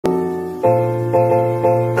Hello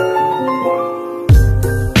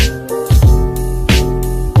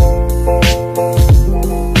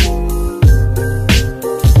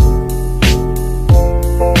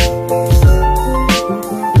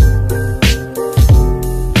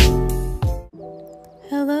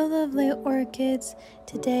lovely orchids,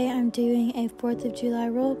 today I'm doing a 4th of July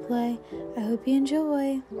roleplay. I hope you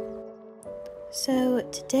enjoy. So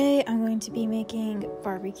today I'm going to be making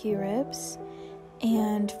barbecue ribs,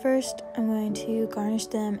 and first I'm going to garnish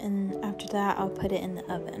them, and after that I'll put it in the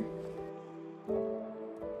oven.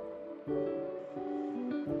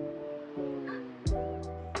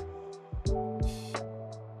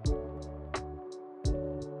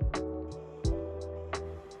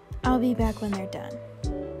 I'll be back when they're done.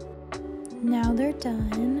 Now they're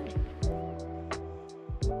done.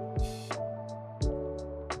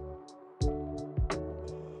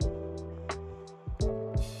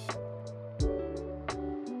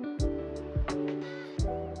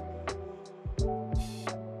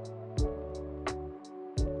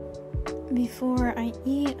 Before I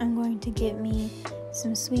eat, I'm going to get me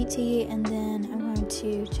some sweet tea, and then I'm going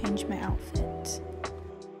to change my outfit.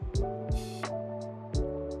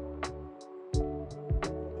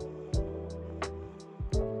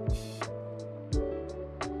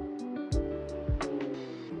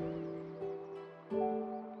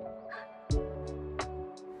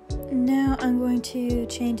 Now I'm going to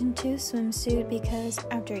change into a swimsuit because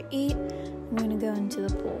after I eat, I'm going to go into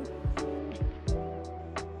the pool.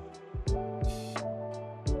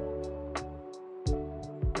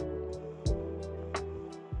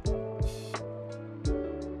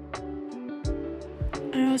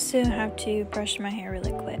 I also have to brush my hair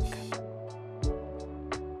really quick.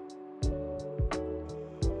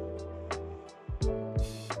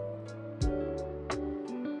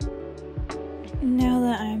 Now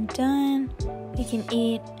that I'm done, we can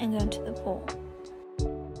eat and go into the pool.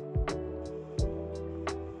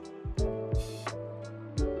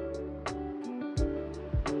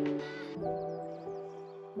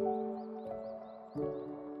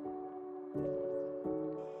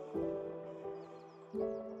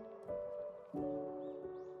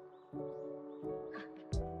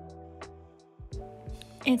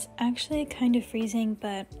 It's actually kind of freezing,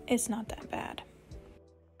 but it's not that bad.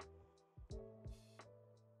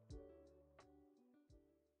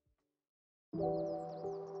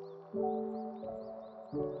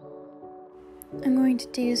 I'm going to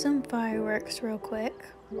do some fireworks real quick.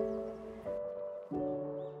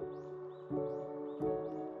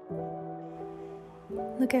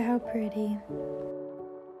 Look at how pretty.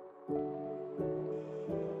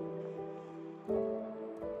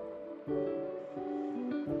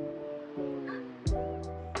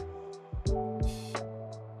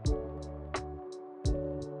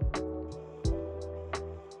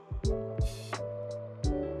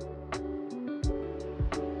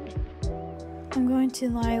 I'm going to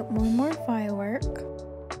light one more firework.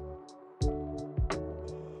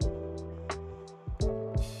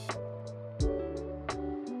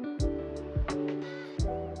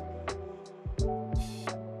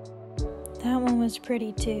 That one was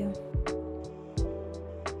pretty too.